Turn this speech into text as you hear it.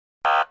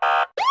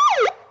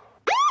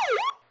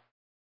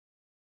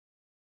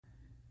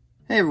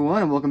Hey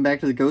everyone, and welcome back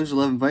to the Goes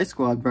 11 Vise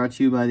Squad, brought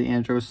to you by the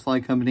Andros Fly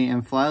Company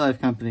and Fly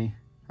Life Company,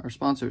 our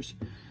sponsors.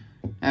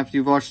 After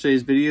you've watched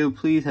today's video,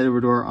 please head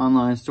over to our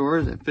online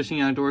stores at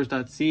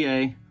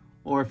fishingoutdoors.ca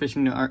or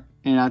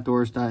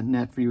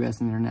fishingandoutdoors.net for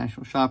U.S. and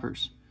international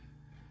shoppers.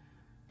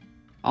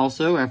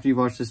 Also, after you've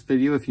watched this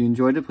video, if you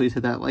enjoyed it, please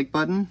hit that like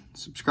button,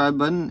 subscribe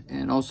button,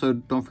 and also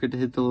don't forget to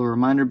hit the little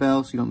reminder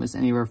bell so you don't miss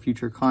any of our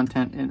future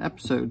content and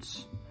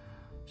episodes.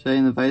 Today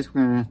in the vise,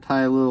 we're going to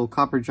tie a little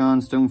copper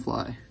john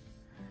stonefly.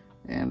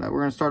 And we're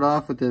going to start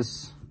off with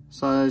this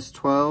size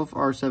 12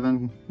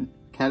 R7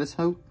 caddis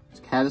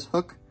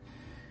hook.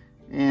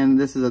 And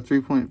this is a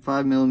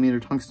 3.5 millimeter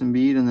tungsten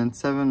bead and then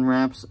 7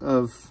 wraps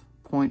of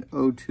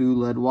 0.02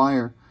 lead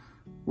wire.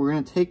 We're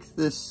going to take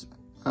this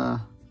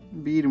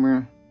bead and we're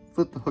going to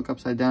flip the hook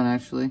upside down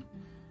actually.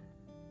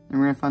 And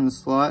we're going to find the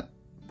slot,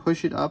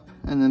 push it up,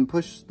 and then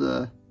push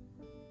the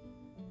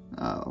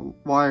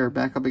wire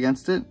back up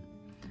against it.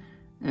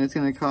 And it's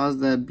going to cause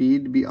that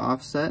bead to be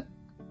offset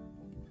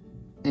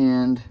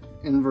and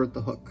invert the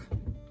hook.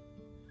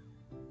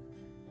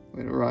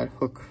 We're gonna ride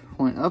hook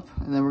point up,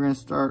 and then we're gonna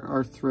start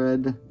our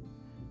thread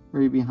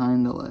right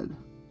behind the lead.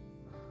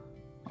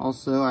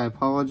 Also, I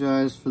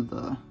apologize for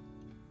the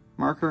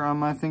marker on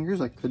my fingers.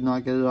 I could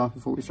not get it off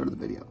before we started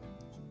the video.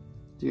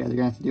 So you guys are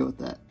gonna have to deal with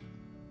that.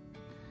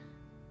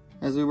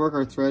 As we work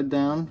our thread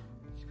down,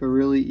 keep a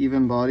really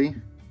even body.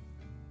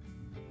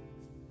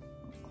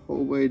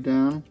 Whole way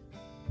down.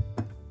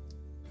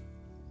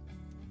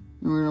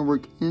 And we're going to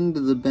work into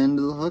the bend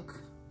of the hook.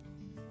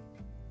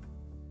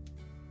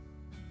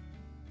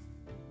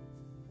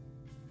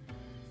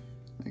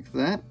 Like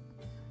that.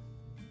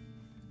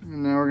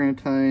 And now we're going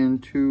to tie in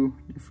 2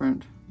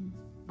 different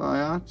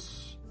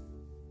biots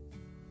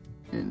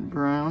in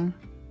brown.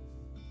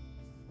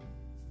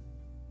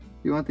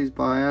 You want these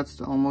biots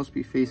to almost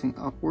be facing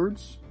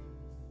upwards.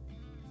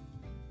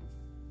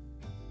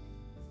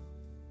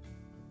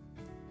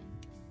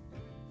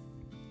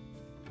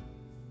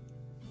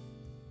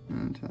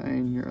 And tie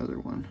in your other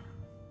one.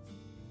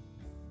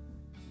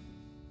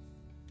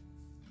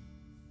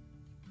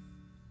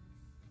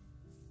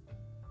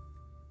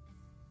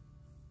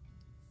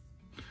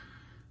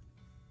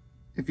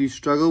 If you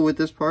struggle with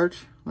this part,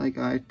 like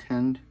I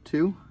tend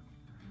to,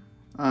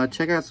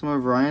 check out some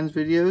of Ryan's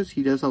videos.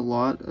 He does a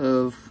lot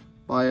of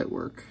biot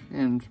work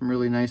and some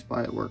really nice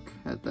biot work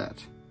at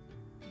that.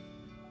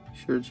 Be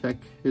sure to check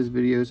his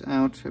videos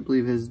out. I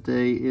believe his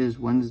day is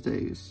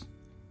Wednesdays.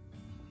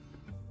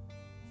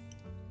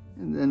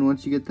 And then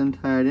once you get them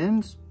tied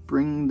in, just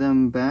bring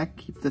them back,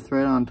 keep the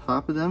thread on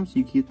top of them so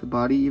you keep the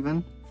body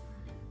even.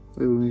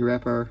 When we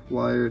wrap our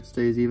wire, it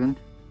stays even.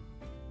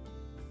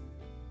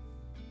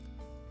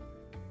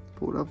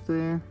 Pull it up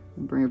there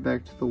and bring it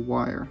back to the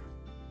wire.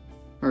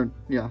 Or,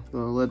 yeah, the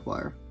lead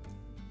wire.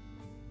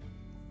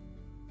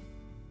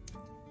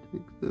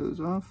 Take those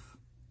off.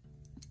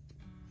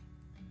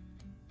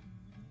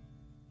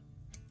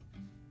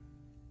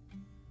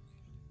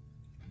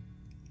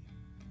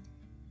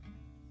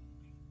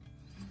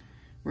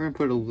 We're going to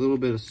put a little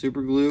bit of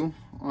super glue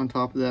on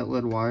top of that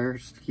lead wire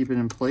just to keep it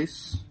in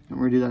place. And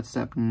we're going to do that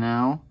step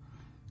now.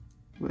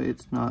 That way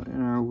it's not in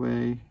our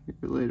way here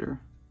later.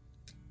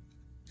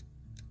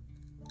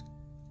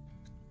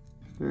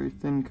 Very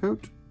thin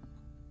coat.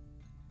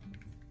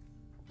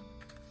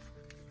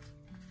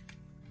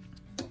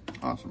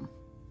 Awesome.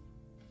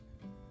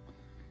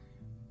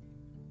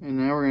 And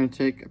now we're going to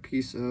take a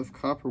piece of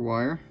copper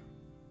wire.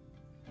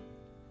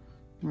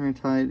 We're going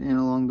to tie it in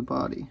along the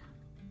body.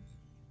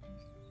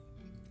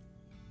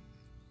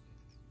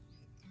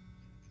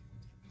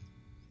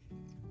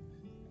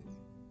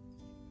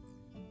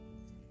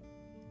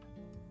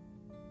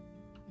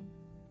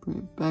 Bring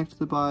it back to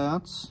the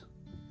biots,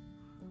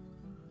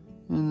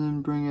 and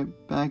then bring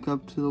it back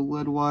up to the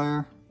lead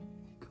wire.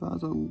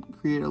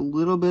 Create a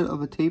little bit of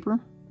a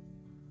taper,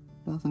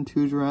 nothing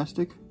too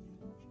drastic.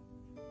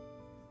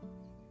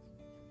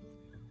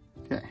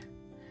 Okay,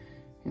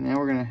 and now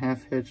we're going to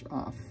half hitch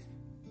off.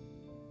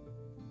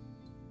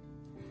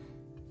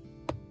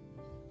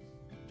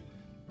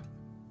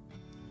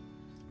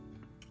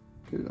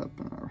 Put it up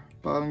in our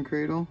bottom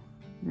cradle.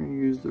 We're going to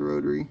use the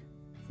rotary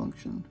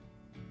function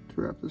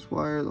to wrap this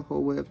wire the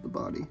whole way up the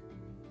body.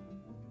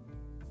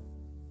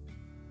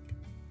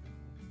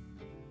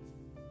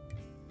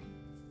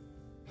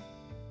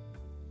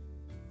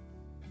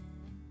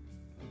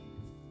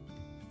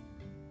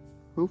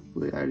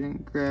 Hopefully I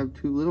didn't grab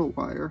too little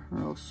wire,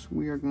 or else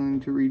we are going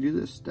to redo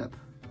this step.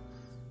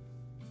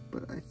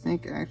 But I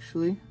think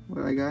actually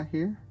what I got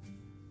here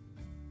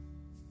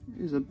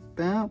is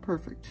about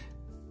perfect.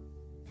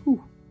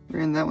 Whew.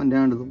 Ran that one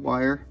down to the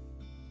wire.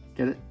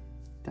 Get it?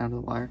 Down to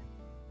the wire.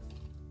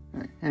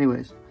 Alright,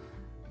 anyways,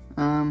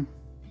 I'm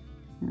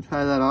gonna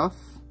tie that off.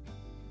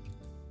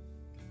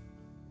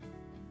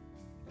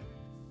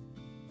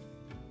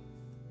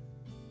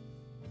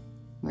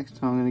 Next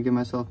time I'm gonna give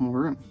myself more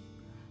room.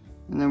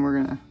 And then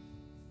we're gonna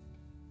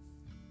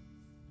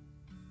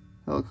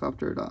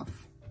helicopter it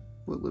off,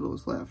 what little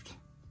is left.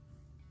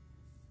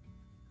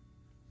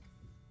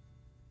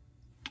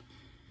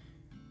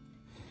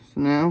 So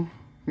now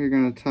we're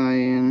going to tie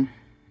in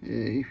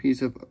a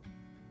piece of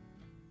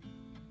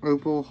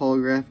Opal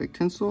holographic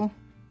tinsel.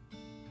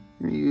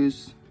 We're going to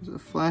use as a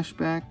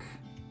flashback.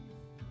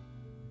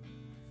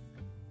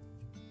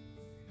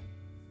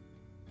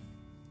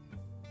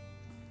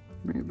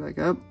 Bring it back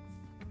up.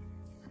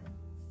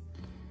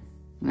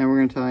 Now we're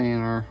going to tie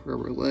in our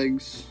rubber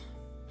legs.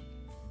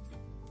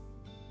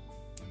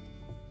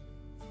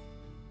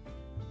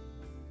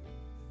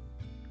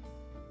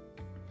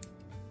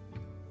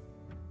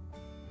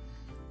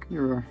 Give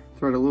our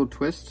thread a little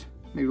twist,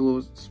 make it a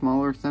little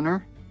smaller,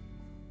 thinner.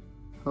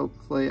 Help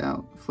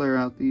flare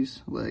out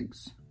these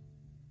legs.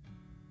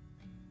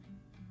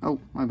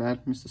 Oh, my bad,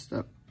 missed a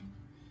step.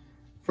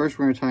 First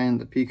we're going to tie in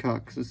the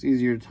peacock because it's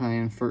easier to tie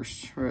in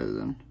first rather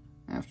than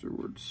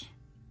afterwards.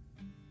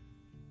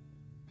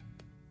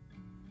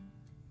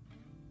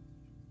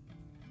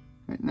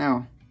 Right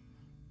now,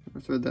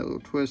 thread that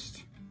little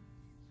twist.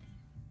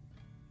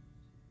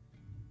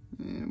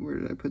 And where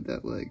did I put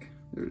that leg?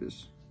 There it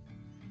is.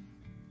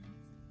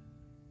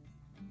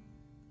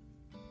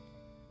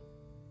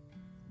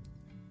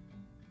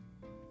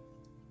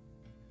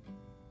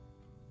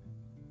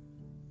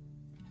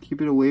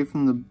 Keep it away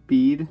from the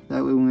bead,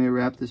 that way when we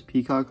wrap this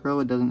peacock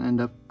herl, it doesn't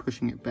end up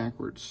pushing it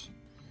backwards.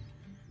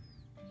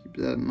 Keep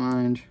that in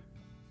mind.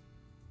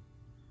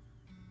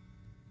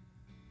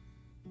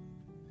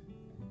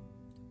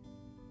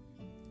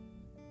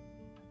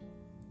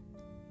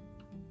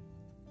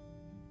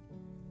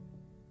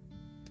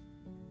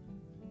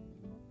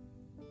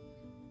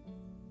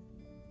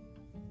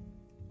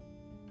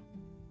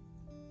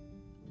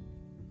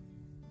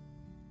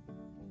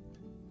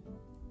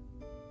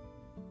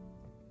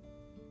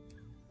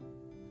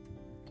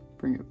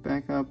 Bring it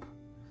back up,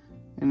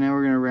 and now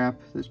we're going to wrap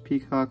this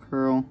peacock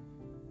herl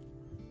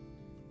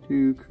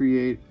to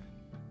create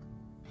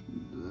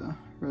the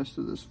rest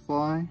of this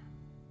fly.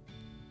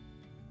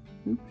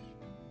 Oops.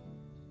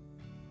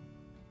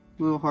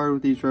 A little hard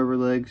with these rubber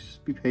legs,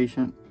 just be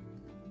patient.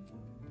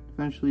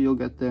 Eventually you'll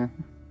get there.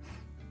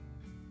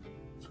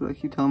 That's what I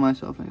keep telling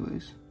myself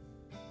anyways.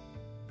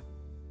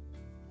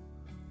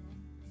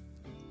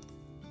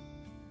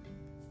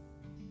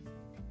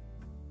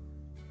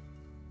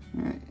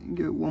 Alright,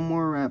 give it one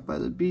more wrap by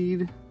the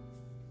bead,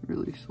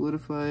 really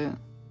solidify it,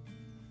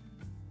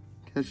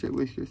 catch it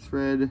with your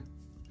thread.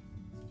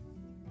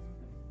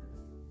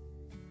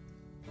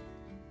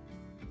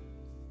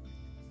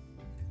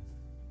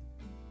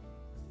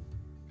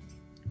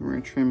 We're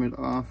going to trim it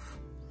off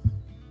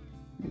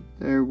right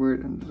there where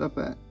it ended up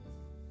at.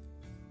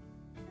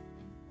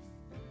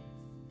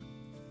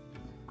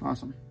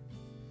 Awesome.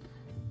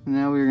 And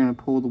now we're going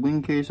to pull the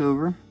wing case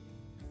over.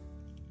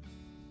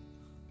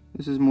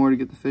 This is more to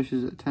get the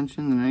fish's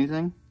attention than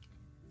anything.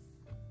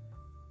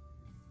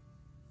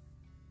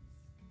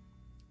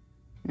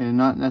 And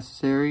not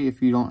necessary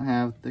if you don't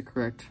have the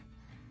correct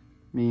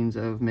means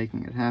of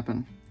making it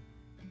happen.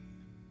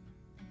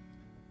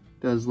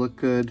 Does look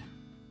good,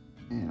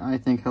 and I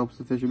think helps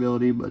the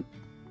fishability, but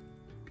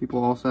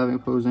people also have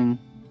opposing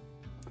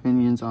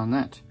opinions on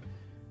that.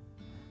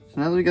 So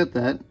now that we got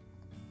that,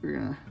 we're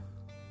gonna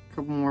a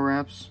couple more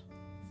wraps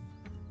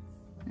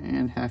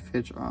and half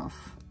hitch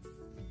off.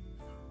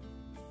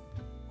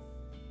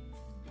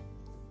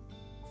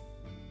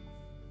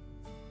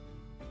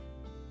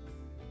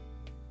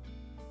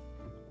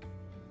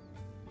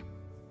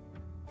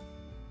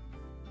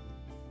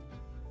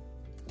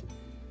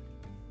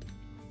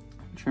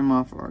 Trim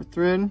off our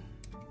thread,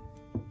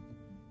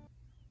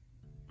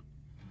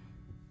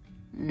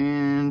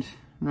 and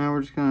now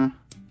we're just gonna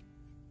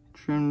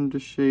trim to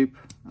shape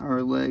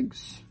our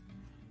legs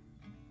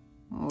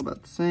all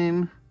about the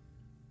same.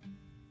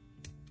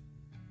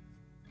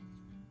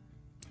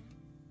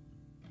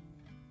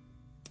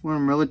 Want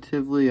them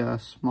relatively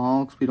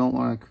small because we don't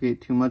want to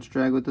create too much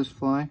drag with this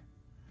fly.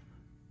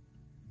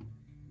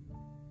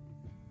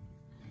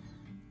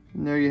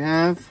 And there you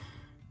have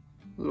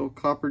little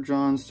copper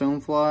john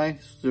stonefly.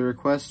 This is a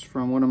request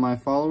from one of my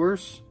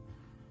followers.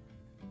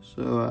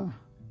 So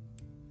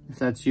if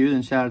that's you,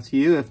 then shout out to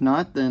you. If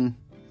not, then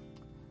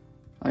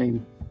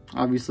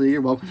obviously you're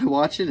welcome to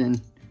watch it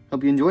and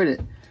hope you enjoyed it.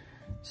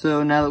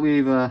 So now that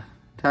we've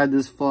tied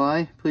this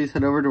fly, please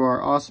head over to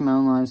our awesome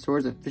online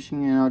stores at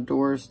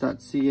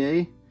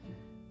fishingandoutdoors.ca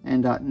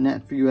and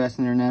 .net for US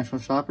and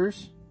international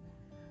shoppers.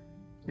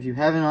 If you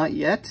haven't not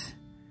yet,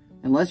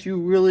 unless you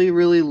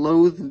really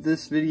loathed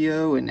this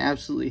video and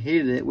absolutely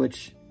hated it,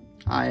 which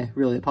I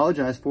really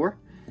apologize for,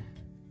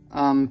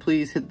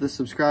 please hit the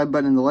subscribe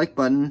button and the like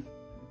button,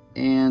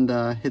 and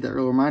hit that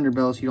little reminder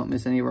bell so you don't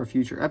miss any of our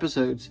future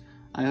episodes.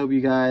 I hope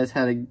you guys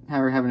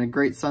are having a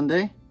great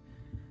Sunday,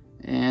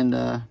 and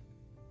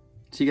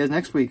see you guys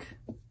next week.